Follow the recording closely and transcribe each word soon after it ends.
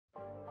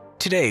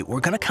Today, we're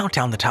going to count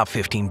down the top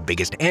 15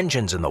 biggest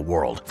engines in the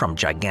world, from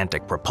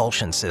gigantic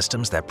propulsion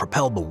systems that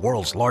propel the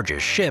world's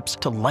largest ships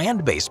to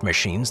land-based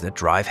machines that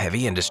drive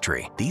heavy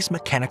industry. These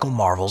mechanical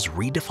marvels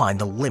redefine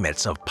the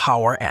limits of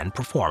power and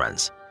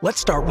performance. Let's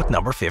start with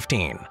number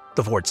 15,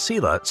 the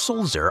Wärtsilä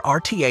Sulzer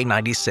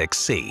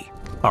RTA96C.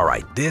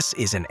 Alright, this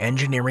is an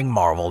engineering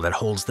marvel that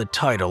holds the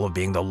title of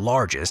being the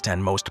largest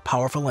and most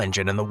powerful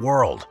engine in the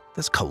world.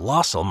 This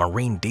colossal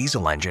marine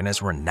diesel engine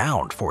is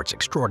renowned for its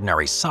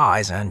extraordinary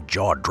size and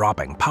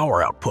jaw-dropping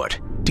power output.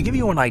 To give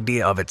you an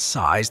idea of its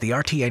size, the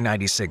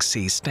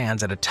RTA96C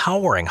stands at a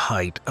towering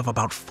height of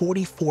about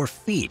 44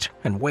 feet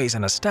and weighs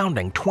an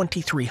astounding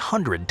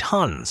 2,300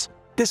 tons.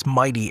 This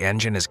mighty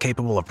engine is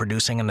capable of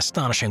producing an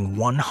astonishing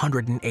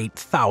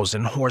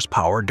 108,000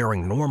 horsepower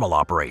during normal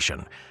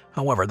operation.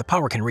 However, the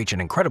power can reach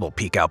an incredible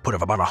peak output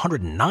of about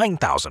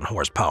 109,000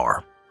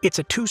 horsepower. It's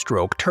a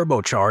two-stroke,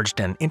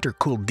 turbocharged and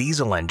intercooled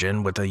diesel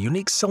engine with a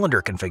unique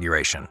cylinder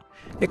configuration.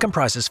 It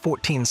comprises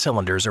 14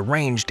 cylinders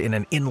arranged in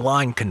an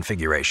inline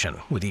configuration,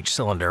 with each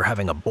cylinder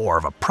having a bore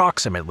of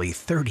approximately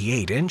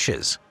 38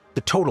 inches.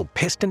 The total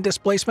piston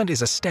displacement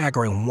is a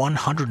staggering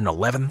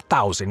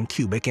 111,000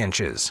 cubic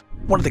inches.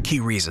 One of the key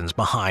reasons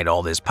behind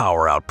all this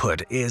power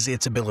output is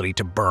its ability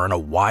to burn a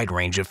wide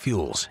range of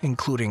fuels,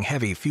 including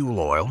heavy fuel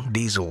oil,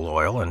 diesel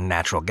oil, and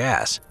natural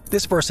gas.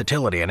 This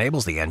versatility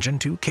enables the engine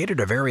to cater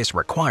to various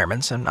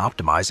requirements and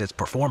optimize its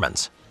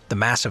performance. The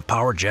massive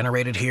power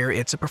generated here,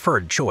 it's a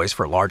preferred choice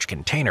for large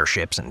container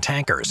ships and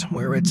tankers,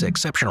 where its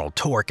exceptional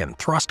torque and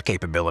thrust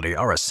capability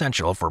are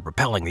essential for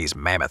propelling these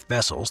mammoth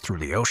vessels through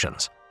the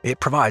oceans. It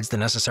provides the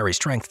necessary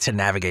strength to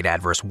navigate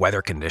adverse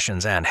weather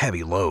conditions and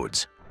heavy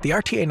loads. The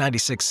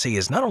RTA96C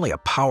is not only a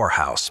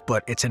powerhouse,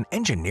 but it's an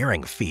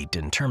engineering feat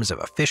in terms of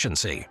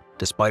efficiency.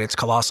 Despite its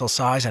colossal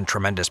size and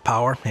tremendous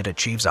power, it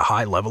achieves a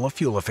high level of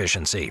fuel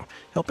efficiency,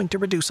 helping to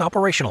reduce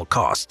operational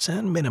costs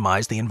and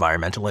minimize the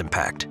environmental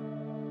impact.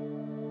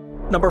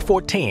 Number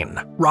 14.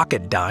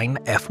 Rocketdyne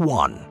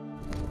F1.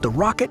 The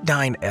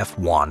Rocketdyne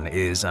F1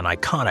 is an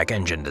iconic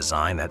engine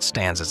design that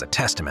stands as a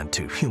testament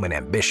to human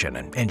ambition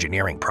and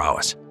engineering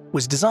prowess. It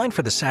was designed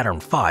for the Saturn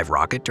V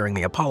rocket during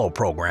the Apollo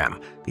program.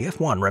 The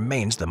F1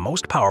 remains the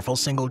most powerful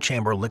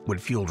single-chamber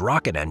liquid-fueled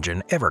rocket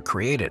engine ever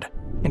created.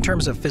 In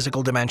terms of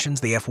physical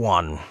dimensions, the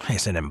F1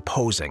 is an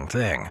imposing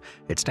thing.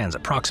 It stands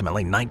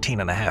approximately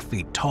 19.5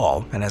 feet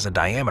tall and has a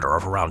diameter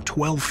of around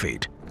 12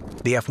 feet.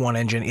 The F1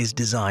 engine is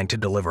designed to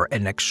deliver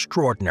an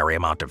extraordinary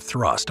amount of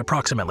thrust,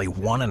 approximately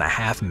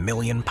 1.5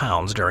 million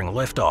pounds during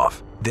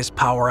liftoff. This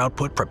power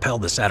output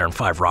propelled the Saturn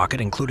V rocket,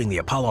 including the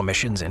Apollo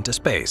missions, into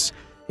space.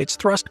 Its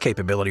thrust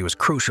capability was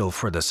crucial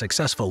for the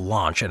successful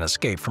launch and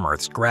escape from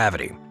Earth's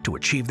gravity. To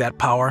achieve that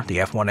power, the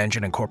F1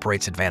 engine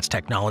incorporates advanced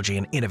technology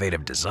and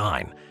innovative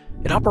design.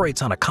 It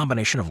operates on a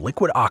combination of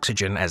liquid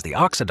oxygen as the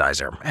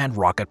oxidizer and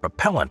rocket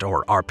propellant,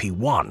 or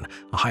RP1,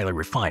 a highly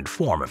refined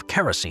form of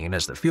kerosene,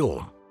 as the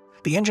fuel.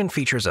 The engine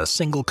features a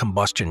single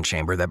combustion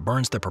chamber that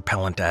burns the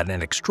propellant at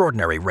an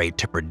extraordinary rate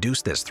to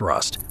produce this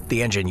thrust.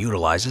 The engine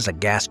utilizes a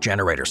gas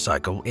generator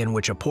cycle in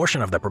which a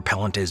portion of the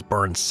propellant is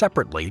burned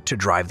separately to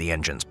drive the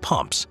engine's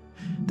pumps.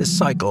 This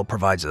cycle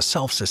provides a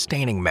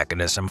self-sustaining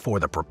mechanism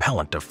for the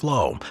propellant to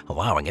flow,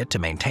 allowing it to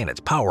maintain its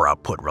power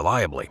output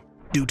reliably.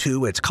 Due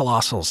to its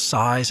colossal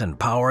size and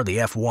power, the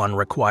F1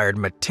 required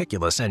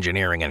meticulous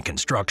engineering and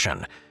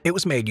construction. It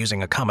was made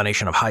using a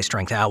combination of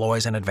high-strength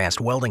alloys and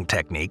advanced welding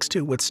techniques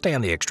to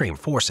withstand the extreme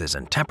forces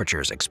and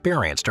temperatures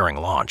experienced during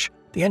launch.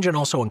 The engine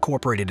also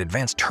incorporated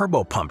advanced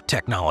turbopump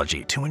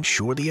technology to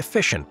ensure the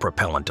efficient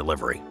propellant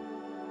delivery.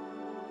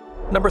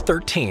 Number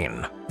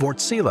 13.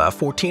 Wärtsilä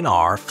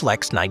 14R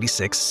Flex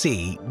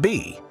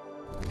 96C-B.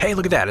 Hey,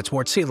 look at that, it's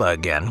Wärtsilä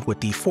again with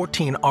the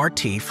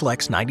 14RT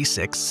Flex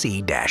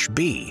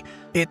 96C-B.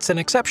 It's an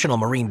exceptional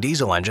marine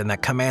diesel engine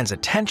that commands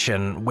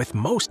attention with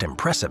most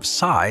impressive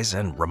size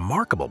and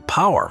remarkable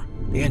power.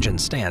 The engine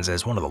stands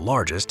as one of the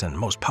largest and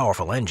most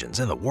powerful engines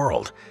in the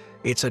world.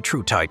 It's a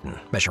true titan,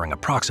 measuring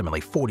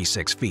approximately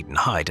 46 feet in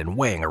height and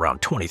weighing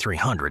around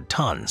 2,300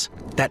 tons.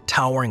 That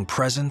towering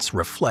presence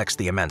reflects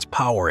the immense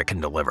power it can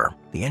deliver.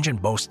 The engine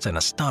boasts an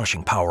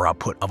astonishing power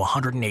output of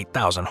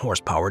 108,000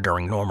 horsepower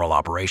during normal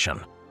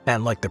operation.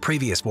 And like the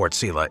previous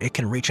Wärtsilä, it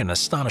can reach an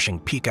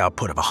astonishing peak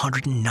output of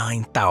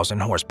 109,000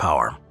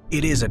 horsepower.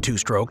 It is a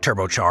two-stroke,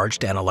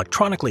 turbocharged, and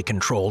electronically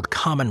controlled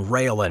common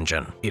rail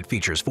engine. It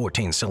features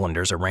 14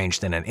 cylinders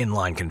arranged in an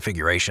inline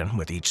configuration,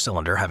 with each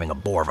cylinder having a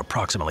bore of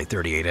approximately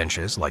 38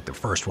 inches, like the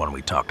first one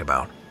we talked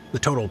about. The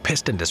total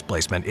piston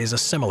displacement is a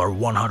similar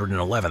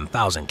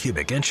 111,000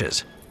 cubic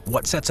inches.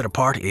 What sets it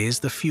apart is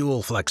the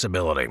fuel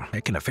flexibility.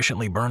 It can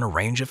efficiently burn a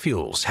range of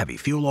fuels: heavy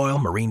fuel oil,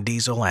 marine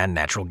diesel, and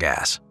natural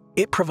gas.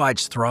 It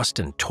provides thrust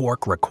and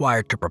torque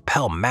required to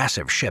propel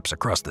massive ships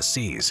across the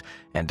seas,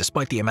 and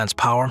despite the immense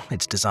power,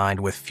 it's designed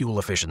with fuel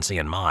efficiency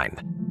in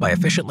mind. By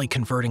efficiently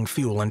converting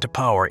fuel into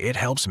power, it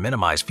helps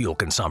minimize fuel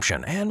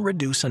consumption and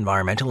reduce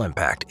environmental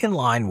impact, in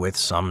line with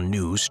some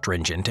new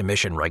stringent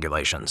emission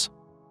regulations.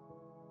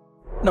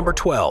 Number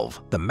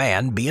 12. The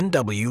MAN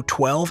B&W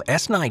 12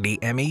 S90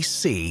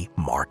 MEC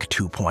Mark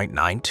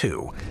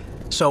 2.92.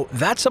 So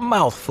that's a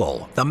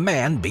mouthful. The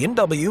MAN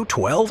B&W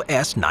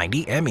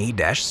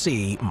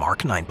 12S90ME-C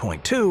Mark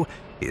 9.2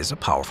 is a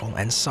powerful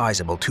and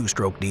sizable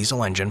two-stroke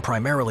diesel engine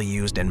primarily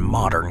used in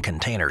modern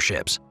container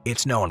ships.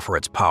 It's known for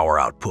its power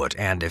output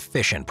and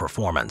efficient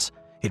performance.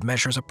 It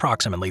measures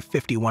approximately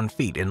 51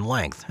 feet in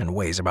length and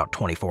weighs about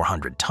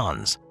 2,400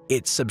 tons.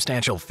 Its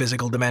substantial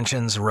physical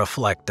dimensions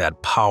reflect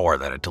that power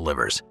that it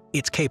delivers.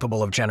 It's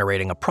capable of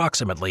generating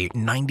approximately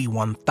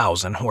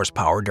 91,000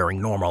 horsepower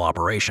during normal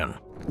operation.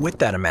 With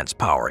that immense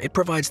power, it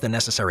provides the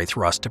necessary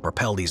thrust to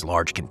propel these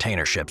large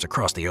container ships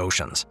across the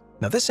oceans.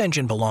 Now, this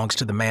engine belongs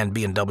to the MAN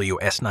B&W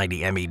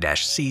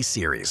S90ME-C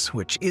series,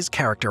 which is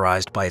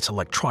characterized by its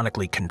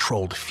electronically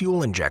controlled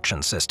fuel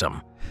injection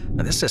system.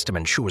 Now, this system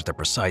ensures the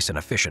precise and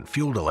efficient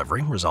fuel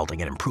delivery, resulting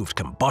in improved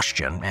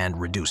combustion and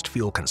reduced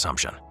fuel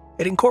consumption.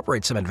 It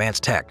incorporates some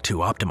advanced tech to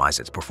optimize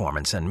its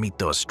performance and meet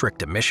those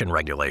strict emission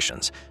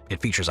regulations. It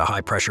features a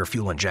high-pressure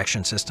fuel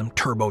injection system,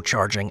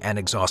 turbocharging, and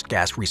exhaust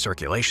gas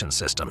recirculation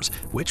systems,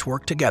 which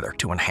work together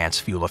to enhance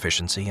fuel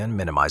efficiency and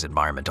minimize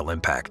environmental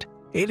impact.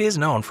 It is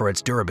known for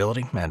its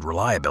durability and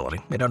reliability.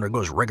 It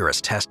undergoes rigorous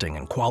testing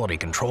and quality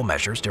control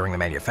measures during the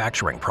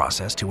manufacturing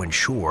process to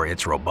ensure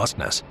its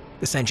robustness.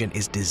 This engine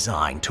is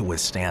designed to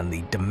withstand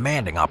the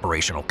demanding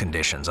operational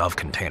conditions of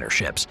container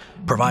ships,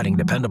 providing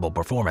dependable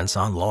performance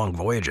on long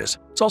voyages.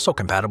 It's also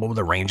compatible with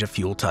a range of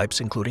fuel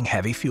types, including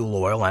heavy fuel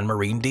oil and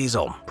marine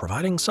diesel,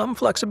 providing some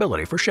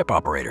flexibility for ship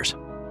operators.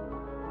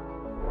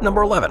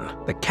 Number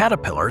 11. The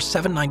Caterpillar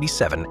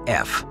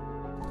 797F.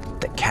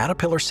 The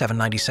Caterpillar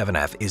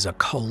 797F is a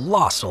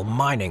colossal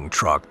mining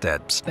truck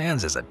that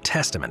stands as a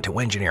testament to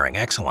engineering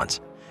excellence.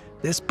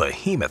 This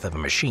behemoth of a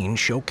machine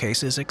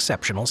showcases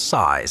exceptional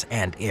size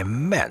and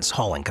immense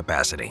hauling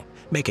capacity,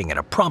 making it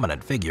a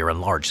prominent figure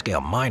in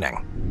large-scale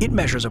mining. It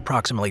measures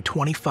approximately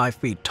 25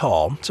 feet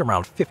tall, it's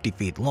around 50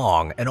 feet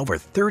long, and over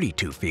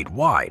 32 feet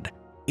wide.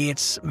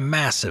 Its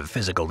massive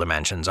physical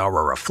dimensions are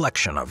a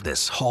reflection of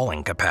this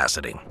hauling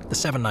capacity. The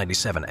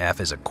 797F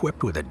is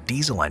equipped with a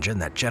diesel engine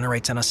that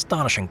generates an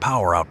astonishing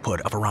power output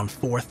of around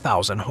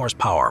 4,000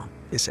 horsepower.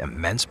 This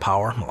immense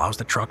power allows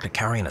the truck to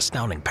carry an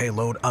astounding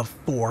payload of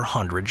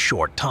 400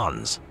 short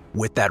tons.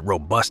 With that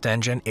robust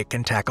engine, it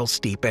can tackle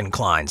steep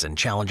inclines and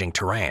challenging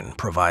terrain,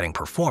 providing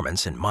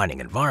performance in mining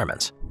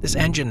environments. This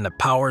engine that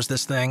powers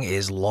this thing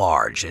is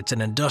large. It's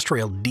an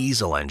industrial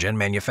diesel engine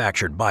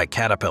manufactured by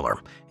Caterpillar.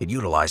 It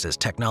utilizes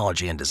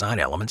technology and design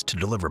elements to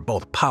deliver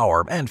both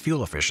power and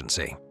fuel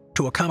efficiency.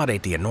 To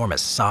accommodate the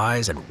enormous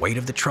size and weight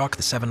of the truck,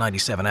 the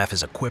 797F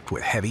is equipped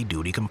with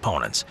heavy-duty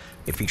components.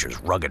 It features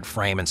rugged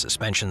frame and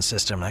suspension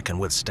system that can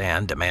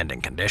withstand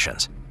demanding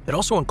conditions. It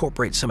also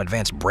incorporates some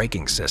advanced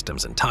braking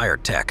systems and tire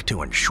tech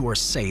to ensure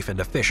safe and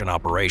efficient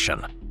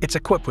operation. It's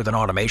equipped with an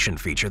automation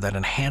feature that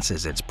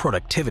enhances its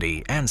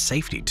productivity and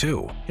safety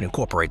too. It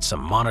incorporates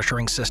some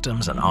monitoring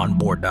systems and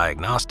onboard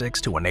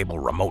diagnostics to enable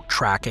remote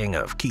tracking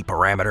of key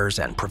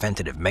parameters and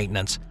preventative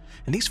maintenance.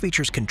 And these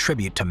features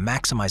contribute to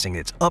maximizing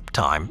its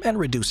uptime and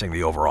reducing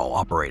the overall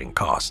operating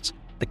costs.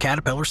 The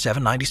Caterpillar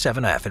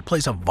 797F, it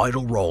plays a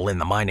vital role in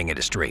the mining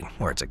industry,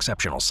 where its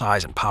exceptional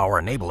size and power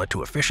enable it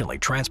to efficiently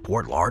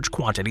transport large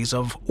quantities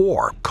of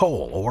ore,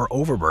 coal, or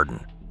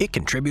overburden. It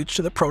contributes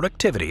to the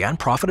productivity and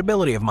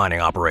profitability of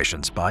mining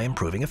operations by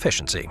improving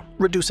efficiency,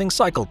 reducing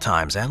cycle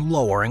times, and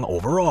lowering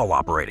overall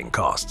operating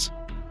costs.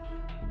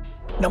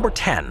 Number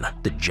 10.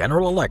 The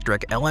General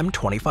Electric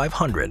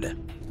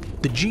LM2500.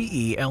 The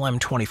GE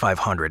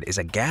LM2500 is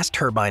a gas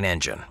turbine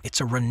engine.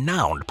 It's a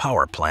renowned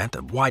power plant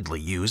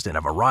widely used in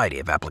a variety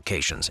of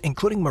applications,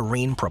 including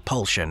marine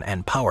propulsion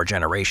and power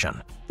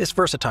generation. This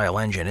versatile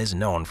engine is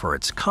known for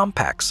its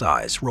compact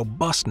size,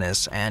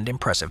 robustness, and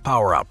impressive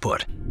power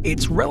output.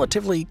 It's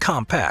relatively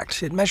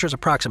compact. It measures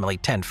approximately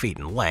 10 feet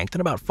in length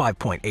and about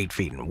 5.8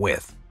 feet in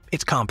width.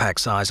 Its compact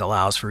size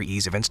allows for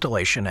ease of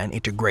installation and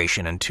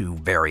integration into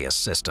various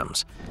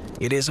systems.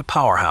 It is a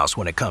powerhouse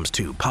when it comes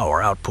to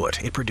power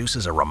output. It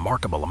produces a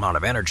remarkable amount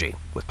of energy,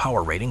 with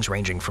power ratings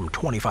ranging from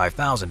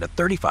 25,000 to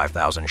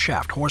 35,000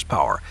 shaft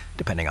horsepower,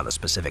 depending on the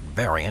specific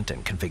variant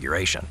and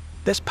configuration.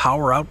 This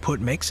power output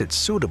makes it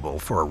suitable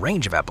for a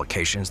range of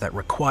applications that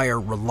require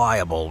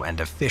reliable and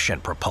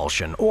efficient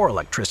propulsion or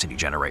electricity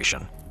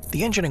generation.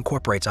 The engine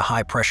incorporates a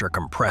high-pressure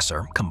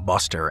compressor,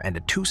 combustor, and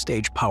a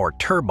two-stage power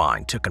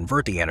turbine to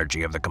convert the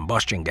energy of the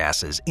combustion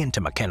gases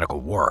into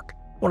mechanical work.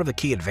 One of the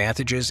key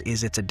advantages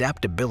is its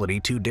adaptability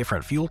to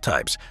different fuel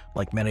types.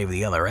 Like many of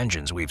the other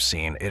engines we've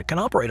seen, it can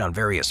operate on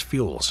various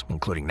fuels,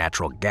 including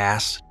natural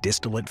gas,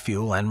 distillate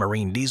fuel, and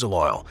marine diesel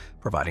oil,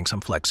 providing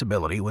some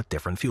flexibility with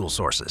different fuel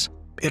sources.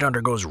 It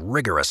undergoes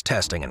rigorous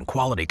testing and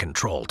quality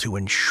control to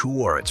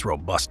ensure its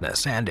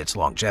robustness and its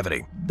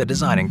longevity. The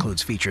design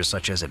includes features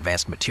such as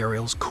advanced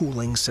materials,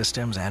 cooling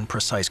systems, and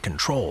precise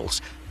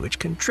controls, which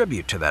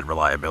contribute to that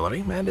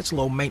reliability and its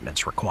low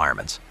maintenance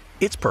requirements.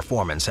 Its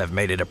performance have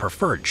made it a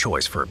preferred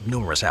choice for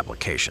numerous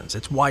applications.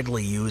 It's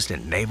widely used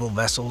in naval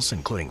vessels,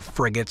 including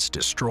frigates,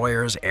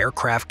 destroyers,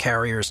 aircraft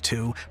carriers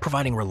too,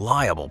 providing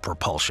reliable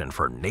propulsion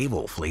for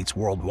naval fleets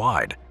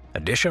worldwide.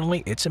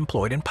 Additionally, it's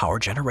employed in power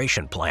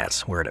generation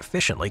plants, where it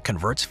efficiently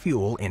converts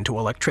fuel into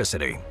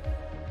electricity.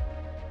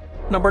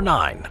 Number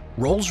 9.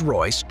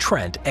 Rolls-Royce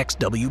Trent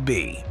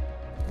XWB.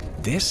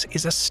 This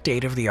is a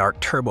state-of-the-art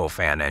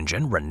turbofan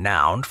engine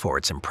renowned for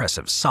its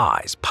impressive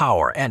size,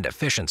 power, and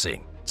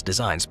efficiency. It's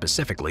designed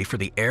specifically for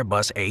the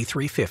Airbus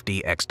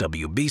A350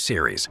 XWB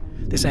series.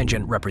 This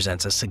engine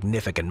represents a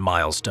significant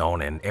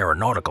milestone in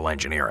aeronautical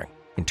engineering.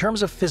 In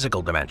terms of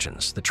physical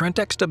dimensions, the Trent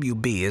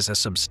XWB is a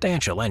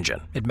substantial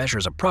engine. It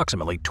measures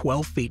approximately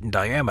 12 feet in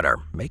diameter,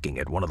 making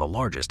it one of the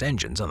largest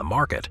engines on the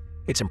market.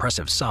 Its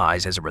impressive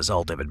size is a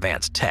result of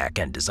advanced tech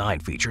and design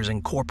features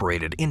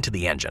incorporated into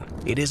the engine.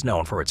 It is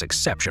known for its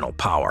exceptional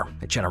power.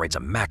 It generates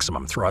a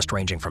maximum thrust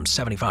ranging from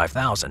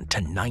 75,000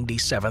 to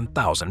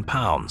 97,000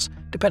 pounds,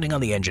 depending on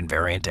the engine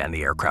variant and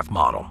the aircraft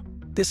model.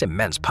 This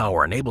immense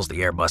power enables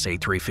the Airbus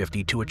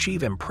A350 to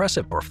achieve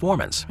impressive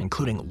performance,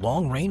 including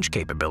long-range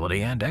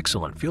capability and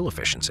excellent fuel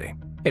efficiency.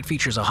 It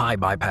features a high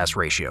bypass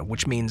ratio,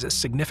 which means a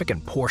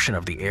significant portion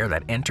of the air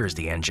that enters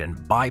the engine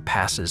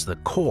bypasses the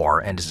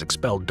core and is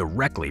expelled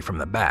directly from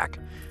the back.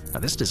 Now,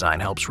 this design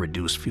helps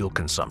reduce fuel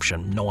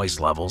consumption, noise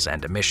levels,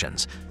 and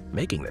emissions,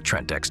 making the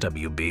Trent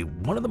XWB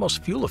one of the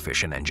most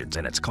fuel-efficient engines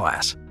in its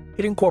class.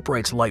 It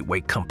incorporates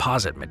lightweight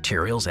composite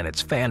materials in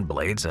its fan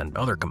blades and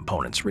other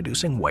components,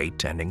 reducing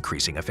weight and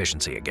increasing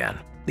efficiency again.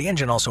 The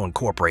engine also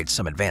incorporates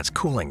some advanced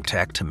cooling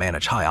tech to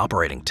manage high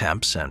operating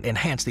temps and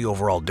enhance the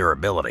overall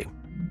durability.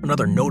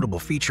 Another notable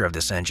feature of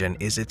this engine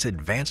is its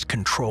advanced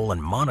control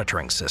and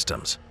monitoring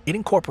systems. It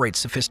incorporates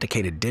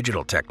sophisticated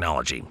digital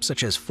technology,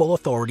 such as Full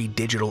Authority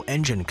Digital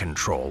Engine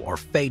Control, or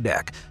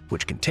FADEC,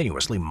 which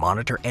continuously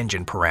monitor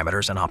engine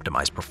parameters and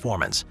optimize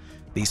performance.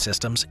 These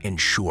systems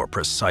ensure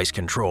precise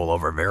control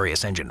over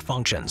various engine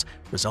functions,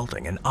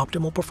 resulting in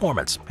optimal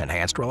performance,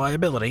 enhanced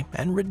reliability,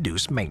 and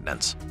reduced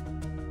maintenance.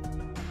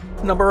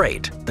 Number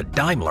 8. The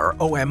Daimler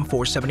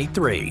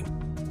OM473.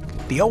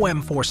 The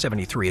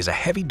OM473 is a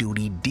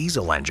heavy-duty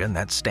diesel engine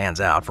that stands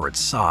out for its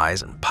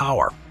size and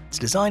power. It's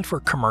designed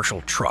for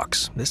commercial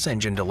trucks. This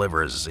engine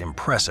delivers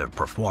impressive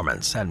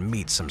performance and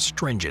meets some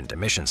stringent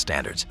emission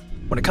standards.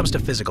 When it comes to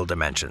physical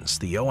dimensions,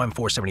 the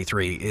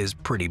OM473 is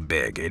pretty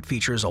big. It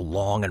features a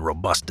long and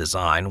robust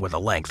design with a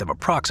length of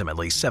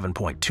approximately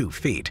 7.2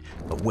 feet,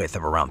 a width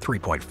of around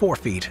 3.4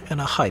 feet,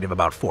 and a height of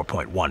about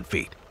 4.1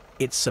 feet.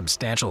 Its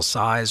substantial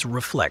size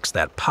reflects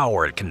that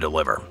power it can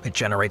deliver. It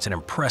generates an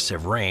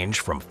impressive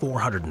range from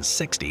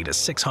 460 to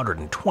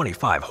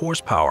 625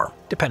 horsepower,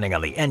 depending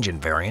on the engine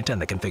variant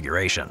and the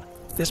configuration.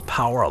 This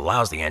power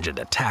allows the engine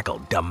to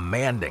tackle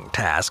demanding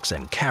tasks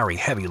and carry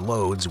heavy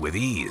loads with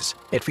ease.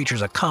 It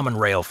features a common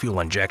rail fuel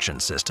injection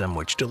system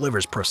which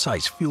delivers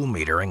precise fuel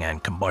metering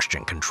and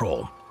combustion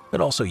control. It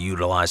also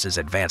utilizes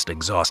advanced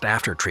exhaust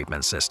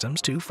aftertreatment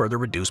systems to further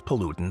reduce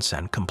pollutants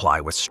and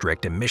comply with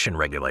strict emission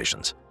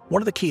regulations.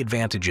 One of the key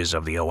advantages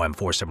of the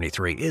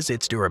OM473 is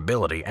its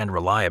durability and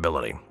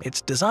reliability.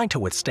 It's designed to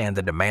withstand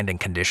the demanding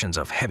conditions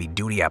of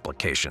heavy-duty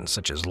applications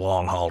such as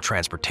long-haul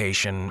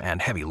transportation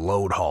and heavy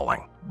load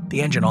hauling.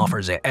 The engine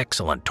offers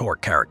excellent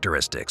torque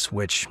characteristics,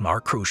 which are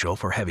crucial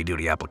for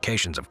heavy-duty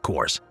applications, of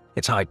course.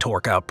 Its high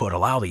torque output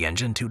allows the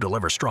engine to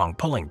deliver strong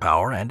pulling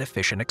power and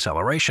efficient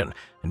acceleration,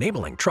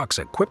 enabling trucks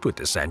equipped with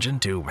this engine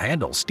to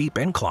handle steep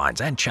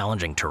inclines and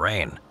challenging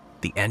terrain.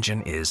 The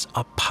engine is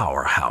a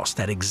powerhouse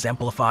that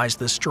exemplifies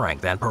the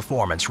strength and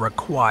performance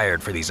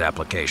required for these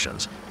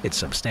applications. Its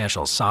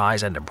substantial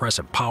size and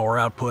impressive power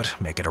output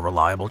make it a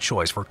reliable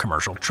choice for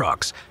commercial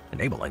trucks,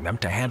 enabling them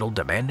to handle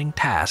demanding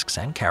tasks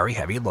and carry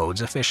heavy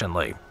loads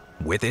efficiently.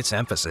 With its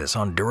emphasis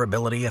on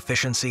durability,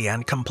 efficiency,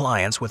 and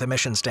compliance with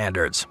emission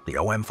standards, the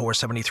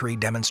OM473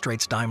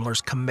 demonstrates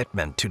Daimler's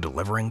commitment to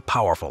delivering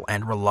powerful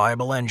and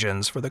reliable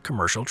engines for the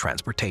commercial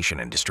transportation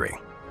industry.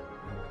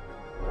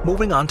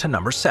 Moving on to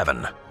number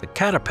 7, the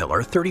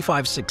Caterpillar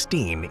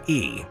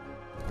 3516E.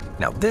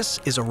 Now, this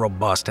is a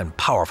robust and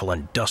powerful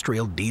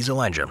industrial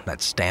diesel engine that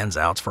stands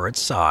out for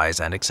its size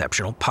and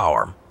exceptional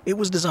power. It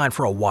was designed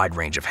for a wide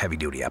range of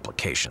heavy-duty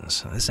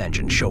applications. This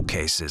engine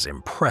showcases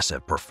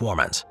impressive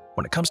performance.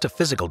 When it comes to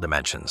physical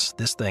dimensions,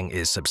 this thing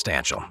is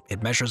substantial.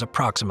 It measures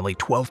approximately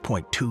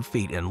 12.2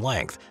 feet in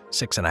length,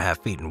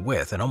 6.5 feet in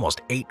width, and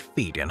almost 8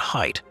 feet in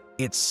height.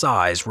 Its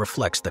size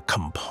reflects the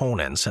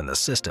components and the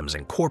systems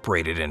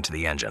incorporated into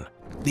the engine.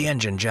 The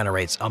engine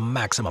generates a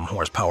maximum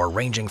horsepower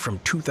ranging from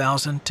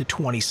 2,000 to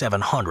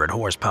 2,700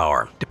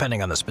 horsepower,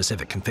 depending on the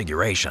specific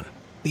configuration.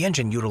 The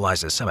engine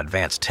utilizes some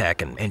advanced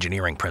tech and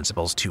engineering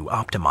principles to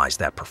optimize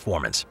that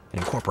performance. It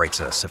incorporates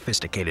a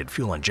sophisticated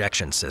fuel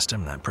injection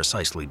system that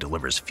precisely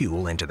delivers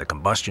fuel into the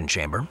combustion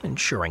chamber,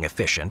 ensuring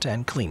efficient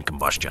and clean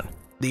combustion.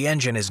 The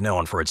engine is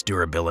known for its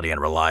durability and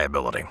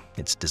reliability.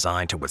 It's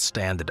designed to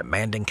withstand the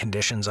demanding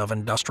conditions of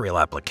industrial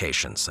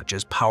applications such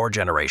as power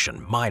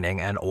generation,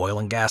 mining, and oil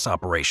and gas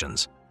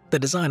operations. The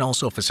design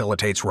also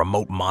facilitates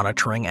remote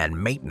monitoring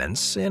and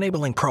maintenance,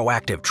 enabling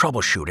proactive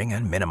troubleshooting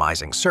and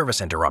minimizing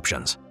service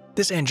interruptions.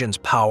 This engine's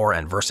power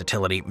and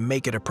versatility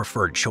make it a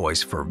preferred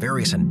choice for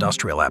various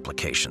industrial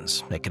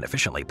applications. It can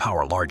efficiently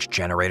power large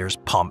generators,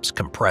 pumps,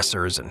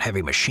 compressors, and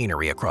heavy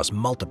machinery across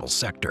multiple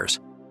sectors.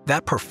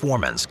 That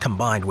performance,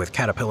 combined with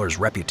Caterpillar's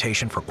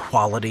reputation for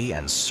quality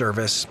and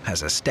service,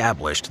 has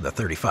established the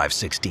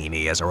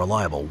 3516E as a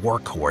reliable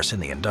workhorse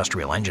in the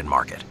industrial engine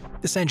market.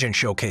 This engine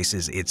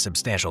showcases its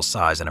substantial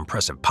size and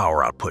impressive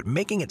power output,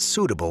 making it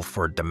suitable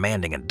for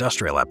demanding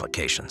industrial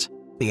applications.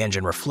 The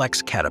engine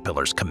reflects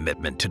Caterpillar's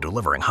commitment to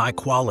delivering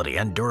high-quality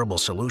and durable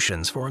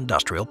solutions for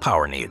industrial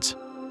power needs.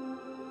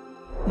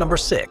 Number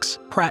 6.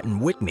 Pratt &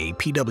 Whitney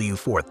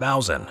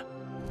PW4000.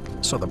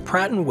 So the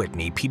Pratt &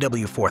 Whitney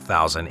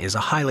PW4000 is a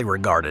highly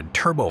regarded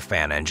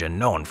turbofan engine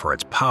known for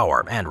its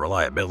power and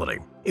reliability.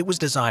 It was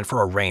designed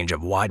for a range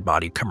of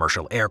wide-body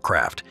commercial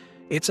aircraft.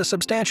 It's a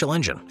substantial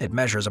engine. It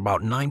measures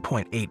about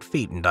 9.8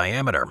 feet in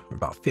diameter,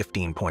 about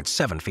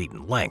 15.7 feet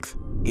in length.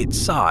 Its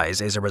size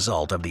is a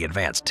result of the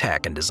advanced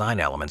tech and design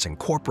elements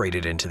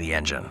incorporated into the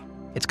engine.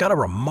 It's got a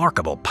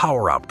remarkable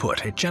power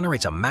output. It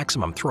generates a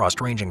maximum thrust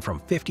ranging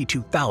from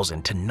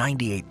 52,000 to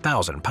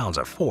 98,000 pounds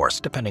of force,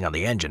 depending on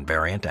the engine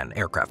variant and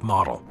aircraft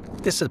model.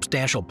 This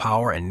substantial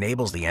power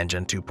enables the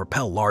engine to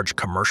propel large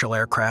commercial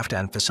aircraft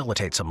and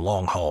facilitate some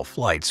long-haul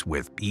flights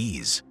with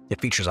ease.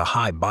 It features a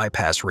high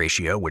bypass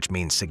ratio, which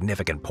means a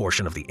significant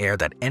portion of the air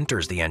that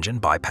enters the engine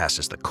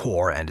bypasses the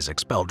core and is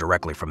expelled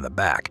directly from the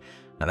back.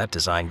 Now, that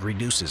design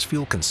reduces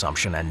fuel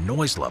consumption and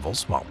noise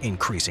levels while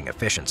increasing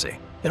efficiency.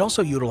 It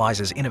also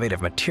utilizes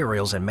innovative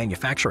materials and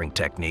manufacturing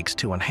techniques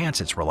to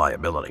enhance its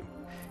reliability.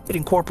 It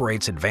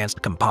incorporates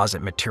advanced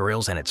composite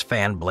materials in its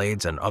fan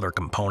blades and other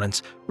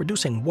components,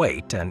 reducing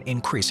weight and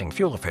increasing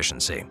fuel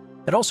efficiency.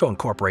 It also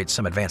incorporates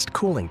some advanced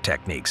cooling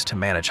techniques to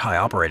manage high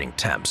operating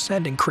temps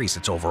and increase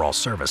its overall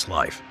service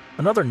life.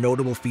 Another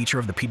notable feature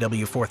of the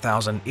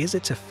PW4000 is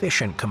its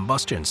efficient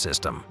combustion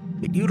system.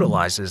 It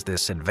utilizes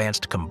this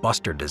advanced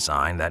combustor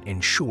design that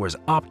ensures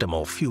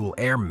optimal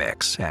fuel-air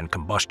mix and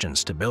combustion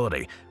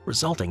stability,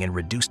 resulting in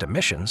reduced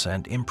emissions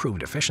and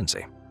improved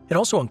efficiency. It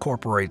also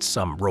incorporates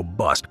some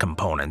robust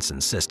components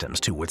and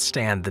systems to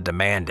withstand the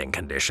demanding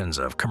conditions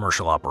of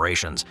commercial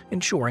operations,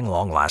 ensuring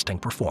long-lasting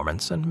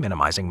performance and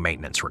minimizing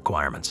maintenance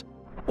requirements.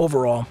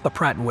 Overall, the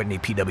Pratt & Whitney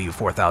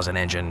PW4000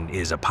 engine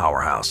is a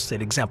powerhouse.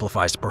 It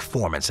exemplifies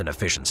performance and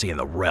efficiency in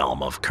the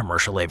realm of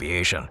commercial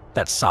aviation.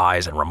 That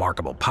size and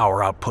remarkable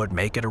power output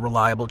make it a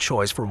reliable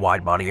choice for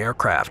wide-body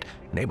aircraft,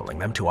 enabling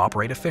them to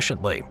operate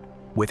efficiently.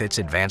 With its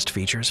advanced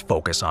features,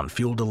 focus on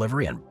fuel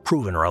delivery, and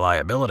proven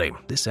reliability,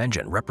 this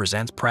engine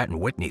represents Pratt &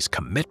 Whitney's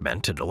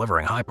commitment to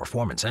delivering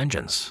high-performance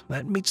engines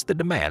that meets the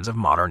demands of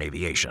modern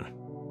aviation.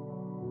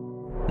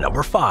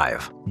 Number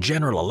 5.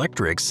 General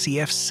Electric's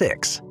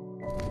CF6.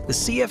 The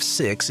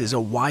CF6 is a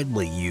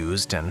widely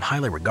used and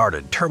highly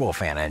regarded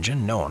turbofan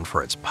engine known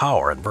for its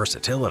power and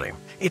versatility.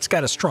 It's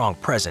got a strong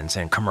presence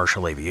in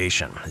commercial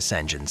aviation. This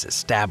engine's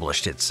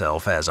established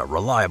itself as a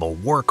reliable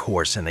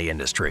workhorse in the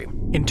industry.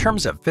 In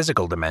terms of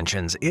physical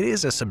dimensions, it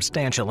is a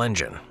substantial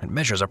engine. It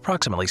measures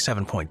approximately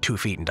 7.2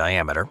 feet in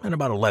diameter and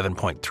about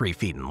 11.3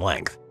 feet in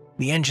length.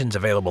 The engine's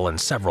available in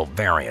several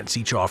variants,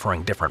 each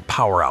offering different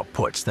power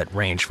outputs that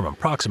range from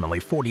approximately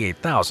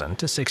 48,000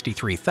 to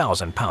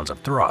 63,000 pounds of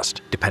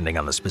thrust, depending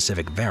on the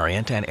specific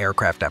variant and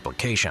aircraft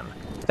application.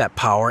 That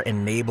power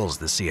enables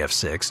the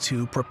CF6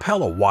 to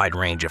propel a wide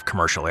range of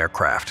commercial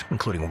aircraft,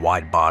 including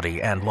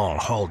wide-body and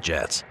long-haul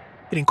jets.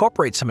 It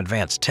incorporates some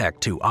advanced tech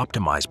to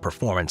optimize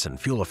performance and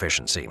fuel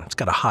efficiency. It's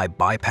got a high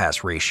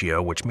bypass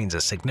ratio, which means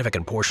a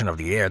significant portion of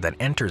the air that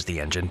enters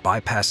the engine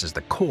bypasses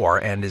the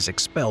core and is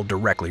expelled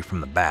directly from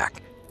the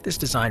back. This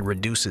design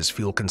reduces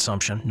fuel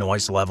consumption,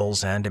 noise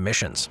levels, and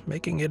emissions,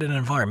 making it an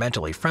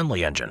environmentally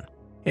friendly engine.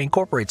 It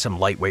incorporates some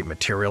lightweight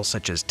materials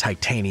such as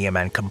titanium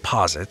and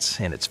composites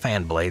in its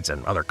fan blades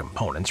and other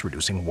components,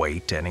 reducing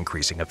weight and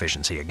increasing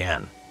efficiency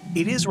again.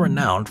 It is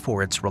renowned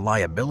for its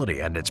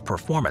reliability and its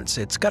performance.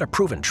 It's got a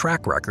proven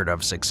track record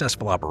of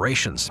successful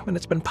operations, and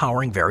it's been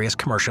powering various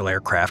commercial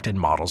aircraft and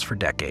models for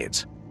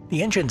decades.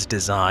 The engine's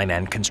design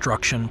and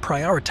construction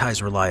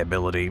prioritize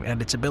reliability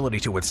and its ability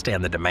to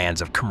withstand the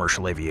demands of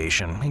commercial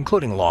aviation,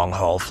 including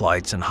long-haul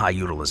flights and high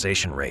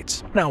utilization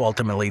rates. Now,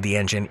 ultimately, the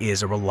engine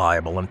is a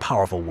reliable and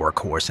powerful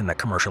workhorse in the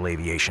commercial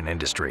aviation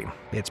industry.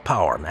 Its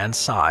power and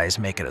size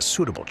make it a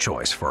suitable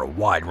choice for a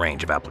wide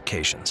range of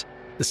applications.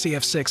 The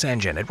CF6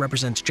 engine, it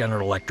represents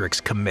General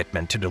Electric's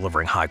commitment to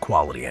delivering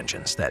high-quality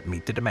engines that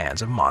meet the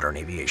demands of modern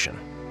aviation.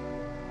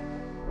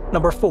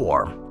 Number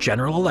 4.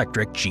 General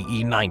Electric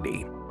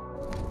GE90.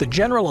 The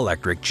General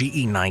Electric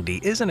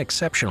GE90 is an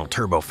exceptional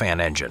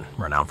turbofan engine,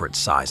 renowned for its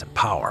size and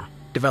power.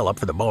 Developed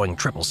for the Boeing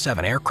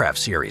 777 aircraft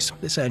series,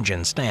 this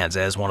engine stands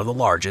as one of the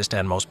largest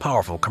and most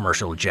powerful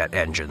commercial jet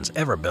engines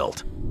ever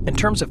built. In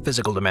terms of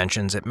physical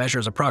dimensions, it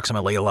measures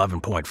approximately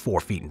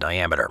 11.4 feet in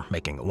diameter,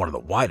 making it one of the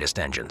widest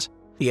engines.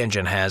 The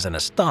engine has an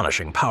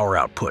astonishing power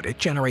output. It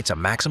generates a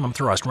maximum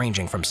thrust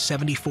ranging from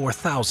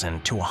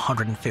 74,000 to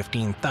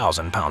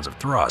 115,000 pounds of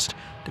thrust,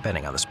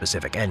 depending on the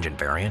specific engine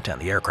variant and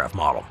the aircraft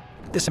model.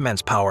 This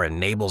immense power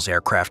enables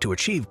aircraft to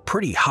achieve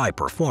pretty high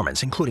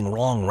performance, including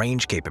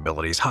long-range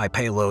capabilities, high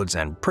payloads,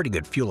 and pretty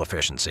good fuel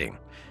efficiency.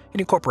 It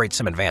incorporates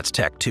some advanced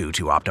tech, too,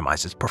 to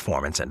optimize its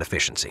performance and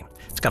efficiency.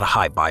 It's got a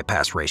high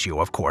bypass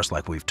ratio, of course,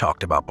 like we've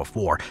talked about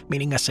before,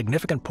 meaning a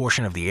significant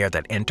portion of the air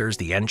that enters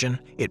the engine,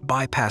 it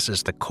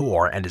bypasses the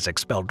core and is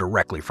expelled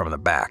directly from the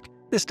back.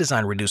 This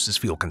design reduces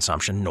fuel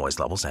consumption, noise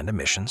levels, and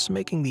emissions,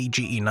 making the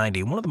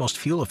GE90 one of the most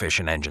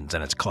fuel-efficient engines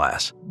in its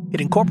class.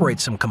 It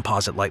incorporates some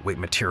composite lightweight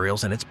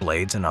materials in its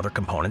blades and other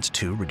components,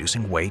 too,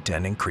 reducing weight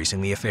and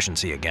increasing the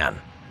efficiency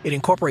again. It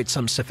incorporates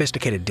some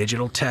sophisticated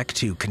digital tech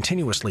to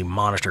continuously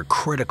monitor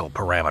critical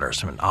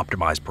parameters and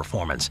optimize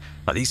performance.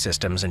 Now, these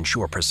systems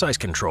ensure precise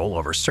control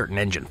over certain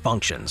engine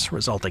functions,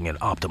 resulting in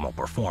optimal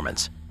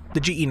performance. The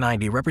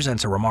GE90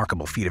 represents a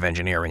remarkable feat of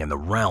engineering in the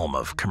realm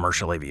of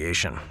commercial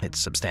aviation. Its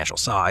substantial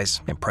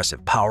size,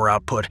 impressive power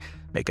output,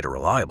 make it a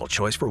reliable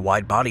choice for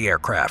wide-body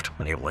aircraft,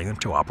 enabling them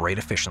to operate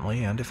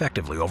efficiently and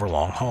effectively over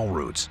long-haul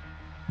routes.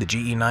 The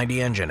GE90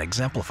 engine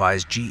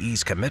exemplifies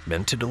GE's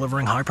commitment to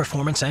delivering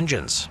high-performance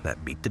engines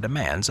that meet the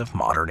demands of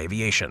modern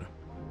aviation.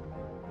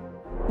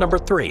 Number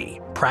 3.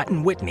 Pratt &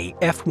 Whitney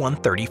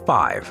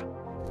F135.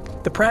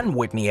 The Pratt &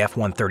 Whitney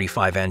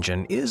F135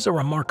 engine is a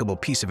remarkable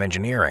piece of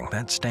engineering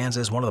that stands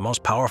as one of the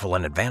most powerful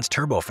and advanced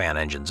turbofan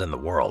engines in the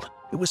world.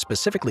 It was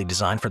specifically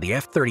designed for the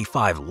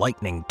F-35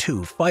 Lightning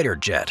II fighter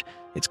jet.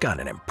 It's got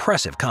an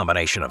impressive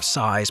combination of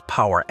size,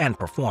 power, and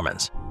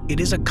performance.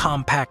 It is a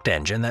compact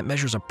engine that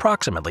measures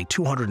approximately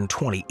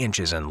 220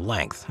 inches in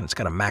length, and it's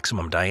got a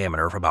maximum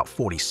diameter of about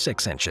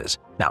 46 inches.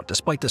 Now,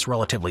 despite this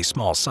relatively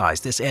small size,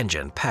 this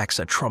engine packs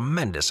a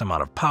tremendous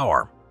amount of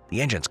power.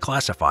 The engine's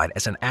classified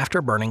as an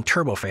afterburning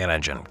turbofan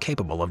engine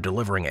capable of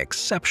delivering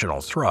exceptional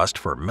thrust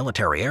for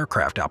military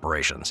aircraft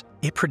operations.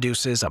 It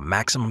produces a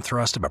maximum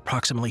thrust of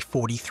approximately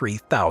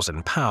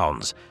 43,000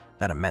 pounds.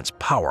 That immense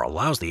power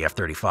allows the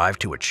F-35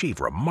 to achieve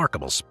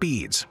remarkable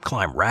speeds,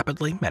 climb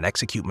rapidly, and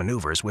execute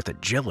maneuvers with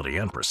agility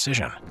and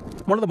precision.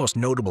 One of the most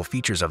notable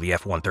features of the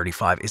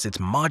F-135 is its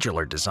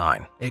modular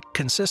design. It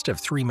consists of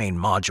 3 main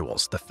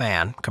modules: the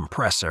fan,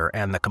 compressor,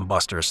 and the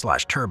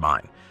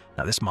combustor/turbine.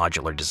 Now, this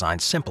modular design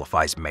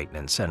simplifies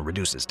maintenance and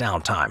reduces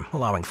downtime,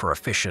 allowing for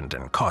efficient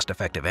and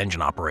cost-effective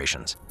engine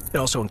operations. It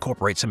also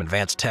incorporates some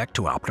advanced tech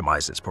to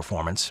optimize its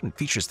performance and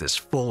features this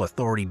full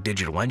authority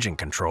digital engine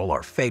control,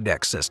 or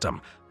FADEC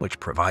system, which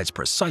provides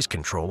precise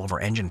control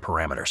over engine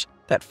parameters.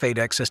 That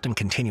FADEC system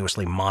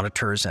continuously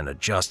monitors and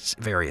adjusts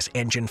various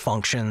engine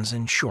functions,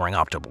 ensuring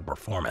optimal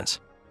performance.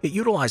 It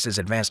utilizes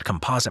advanced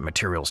composite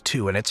materials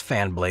too in its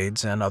fan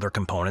blades and other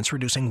components,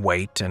 reducing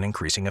weight and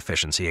increasing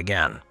efficiency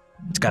again.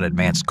 It's got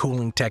advanced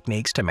cooling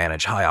techniques to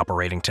manage high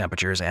operating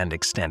temperatures and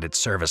extend its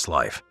service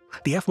life.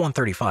 The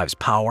F-135's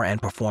power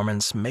and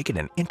performance make it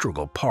an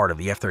integral part of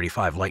the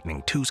F-35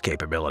 Lightning II's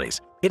capabilities.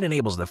 It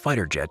enables the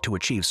fighter jet to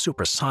achieve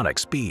supersonic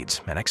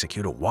speeds and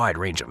execute a wide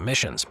range of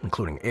missions,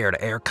 including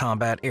air-to-air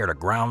combat,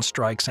 air-to-ground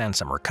strikes, and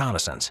some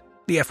reconnaissance.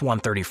 The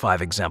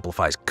F-135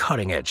 exemplifies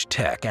cutting-edge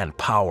tech and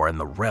power in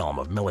the realm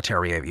of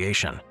military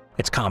aviation.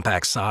 Its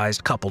compact size,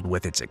 coupled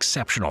with its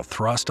exceptional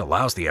thrust,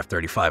 allows the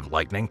F-35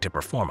 Lightning to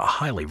perform a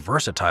highly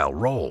versatile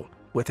role.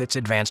 With its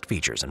advanced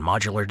features and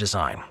modular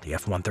design, the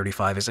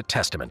F-135 is a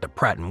testament to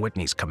Pratt &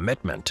 Whitney's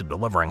commitment to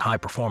delivering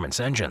high-performance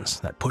engines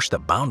that push the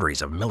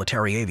boundaries of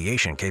military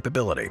aviation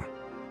capability.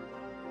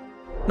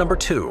 Number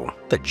 2.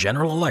 The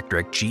General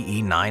Electric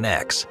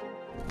GE9X.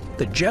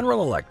 The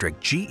General Electric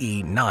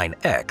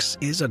GE9X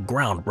is a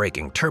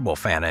groundbreaking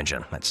turbofan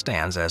engine that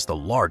stands as the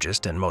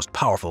largest and most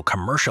powerful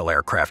commercial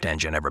aircraft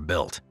engine ever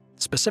built.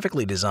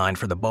 Specifically designed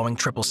for the Boeing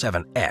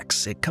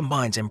 777X, it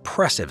combines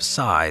impressive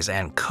size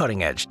and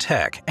cutting-edge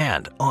tech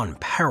and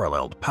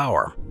unparalleled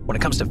power. When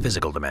it comes to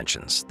physical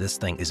dimensions, this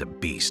thing is a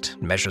beast.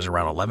 It measures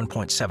around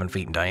 11.7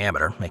 feet in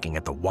diameter, making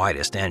it the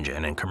widest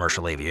engine in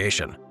commercial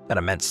aviation. That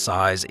immense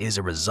size is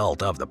a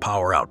result of the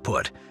power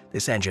output.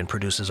 This engine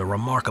produces a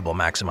remarkable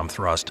maximum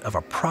thrust of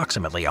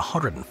approximately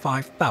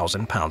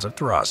 105,000 pounds of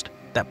thrust.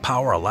 That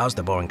power allows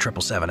the Boeing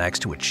 777X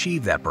to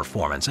achieve that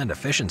performance and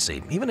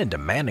efficiency, even in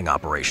demanding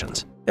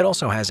operations. It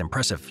also has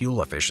impressive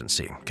fuel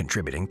efficiency,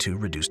 contributing to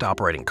reduced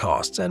operating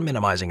costs and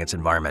minimizing its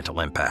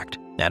environmental impact.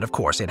 And of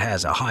course, it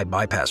has a high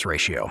bypass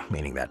ratio,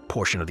 meaning that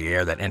portion of the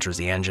air that enters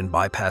the engine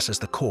bypasses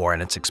the core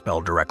and it's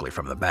expelled directly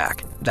from the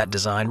back. That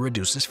design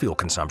reduces fuel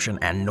consumption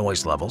and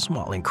noise levels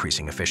while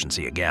increasing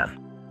efficiency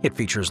again. It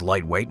features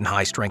lightweight and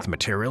high-strength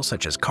materials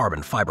such as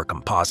carbon fiber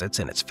composites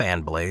in its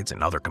fan blades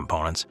and other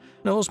components.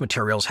 Those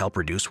materials help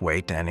reduce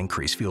weight and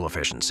increase fuel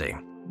efficiency.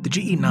 The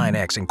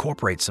GE9X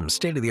incorporates some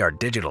state-of-the-art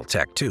digital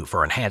tech too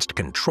for enhanced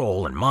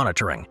control and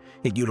monitoring.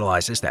 It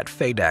utilizes that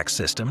FADEC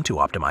system to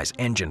optimize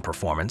engine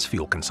performance,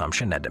 fuel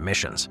consumption, and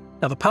emissions.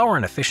 Now, the power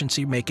and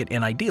efficiency make it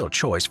an ideal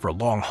choice for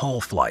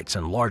long-haul flights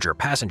and larger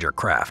passenger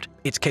craft.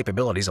 Its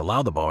capabilities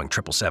allow the Boeing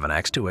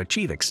 777X to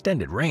achieve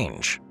extended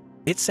range.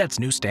 It sets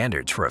new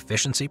standards for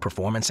efficiency,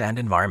 performance, and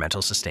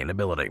environmental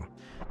sustainability.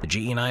 The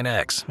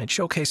GE9X, it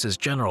showcases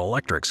General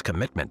Electric's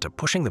commitment to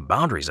pushing the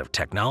boundaries of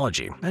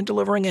technology and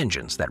delivering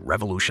engines that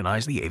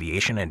revolutionize the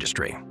aviation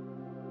industry.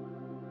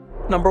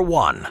 Number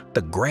 1.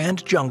 The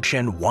Grand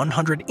Junction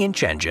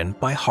 100-inch engine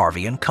by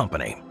Harvey &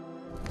 Company.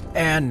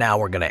 And now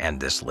we're going to end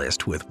this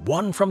list with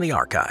one from the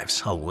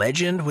archives, a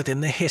legend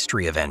within the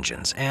history of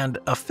engines, and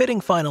a fitting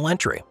final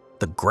entry.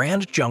 The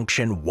Grand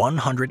Junction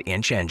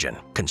 100-inch engine,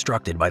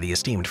 constructed by the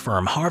esteemed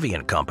firm Harvey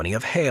 & Company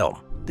of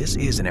Hale. This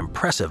is an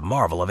impressive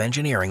marvel of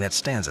engineering that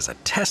stands as a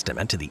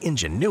testament to the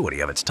ingenuity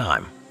of its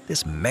time.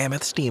 This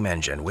mammoth steam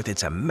engine, with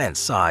its immense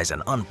size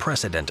and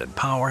unprecedented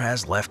power,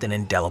 has left an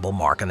indelible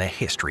mark in the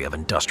history of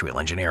industrial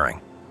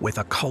engineering. With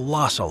a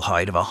colossal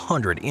height of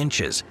 100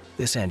 inches,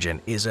 this engine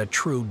is a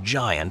true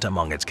giant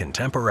among its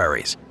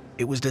contemporaries.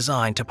 It was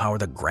designed to power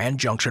the Grand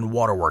Junction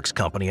Waterworks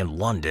Company in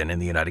London in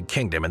the United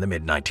Kingdom in the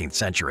mid-19th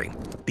century.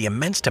 The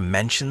immense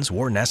dimensions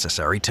were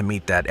necessary to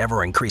meet that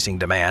ever-increasing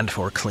demand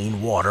for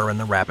clean water in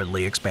the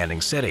rapidly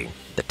expanding city.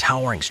 The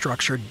towering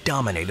structure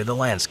dominated the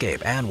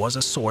landscape and was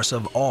a source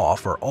of awe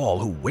for all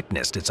who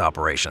witnessed its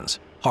operations.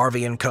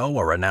 Harvey & Co.,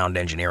 a renowned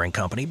engineering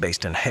company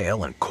based in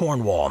Hale and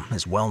Cornwall,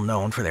 is well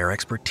known for their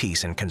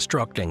expertise in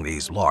constructing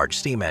these large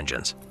steam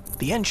engines.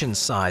 The engine's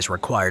size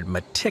required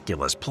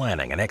meticulous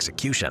planning and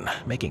execution,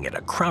 making it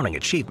a crowning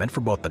achievement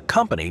for both the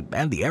company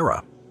and the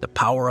era. The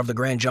power of the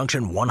Grand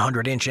Junction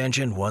 100-inch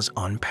engine was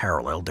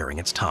unparalleled during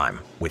its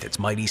time. With its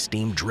mighty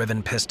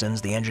steam-driven pistons,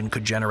 the engine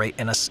could generate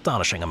an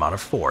astonishing amount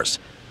of force,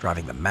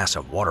 driving the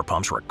massive water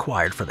pumps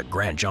required for the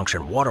Grand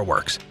Junction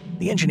Waterworks.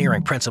 The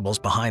engineering principles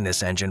behind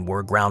this engine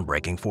were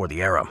groundbreaking for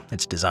the era.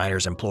 Its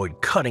designers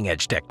employed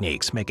cutting-edge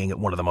techniques, making it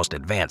one of the most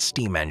advanced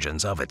steam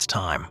engines of its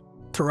time.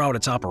 Throughout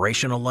its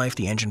operational life,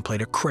 the engine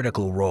played a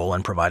critical role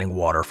in providing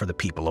water for the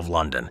people of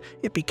London.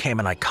 It became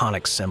an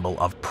iconic symbol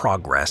of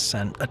progress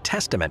and a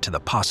testament to the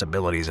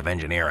possibilities of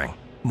engineering.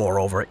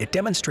 Moreover, it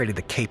demonstrated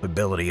the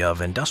capability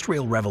of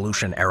Industrial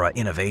Revolution-era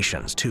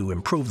innovations to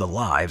improve the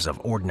lives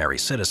of ordinary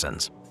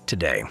citizens.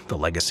 Today, the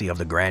legacy of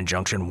the Grand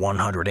Junction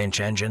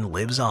 100-inch engine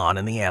lives on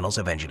in the annals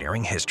of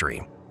engineering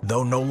history.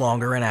 Though no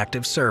longer in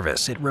active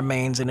service, it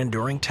remains an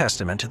enduring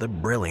testament to the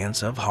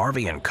brilliance of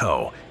Harvey &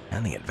 Co.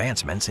 and the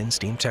advancements in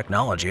steam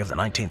technology of the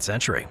 19th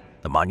century.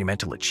 The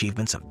monumental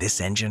achievements of this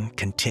engine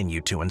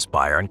continue to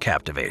inspire and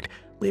captivate,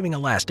 leaving a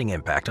lasting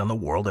impact on the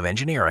world of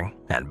engineering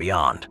and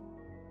beyond.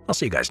 I'll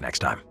see you guys next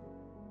time.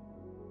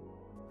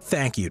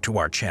 Thank you to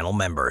our channel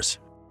members.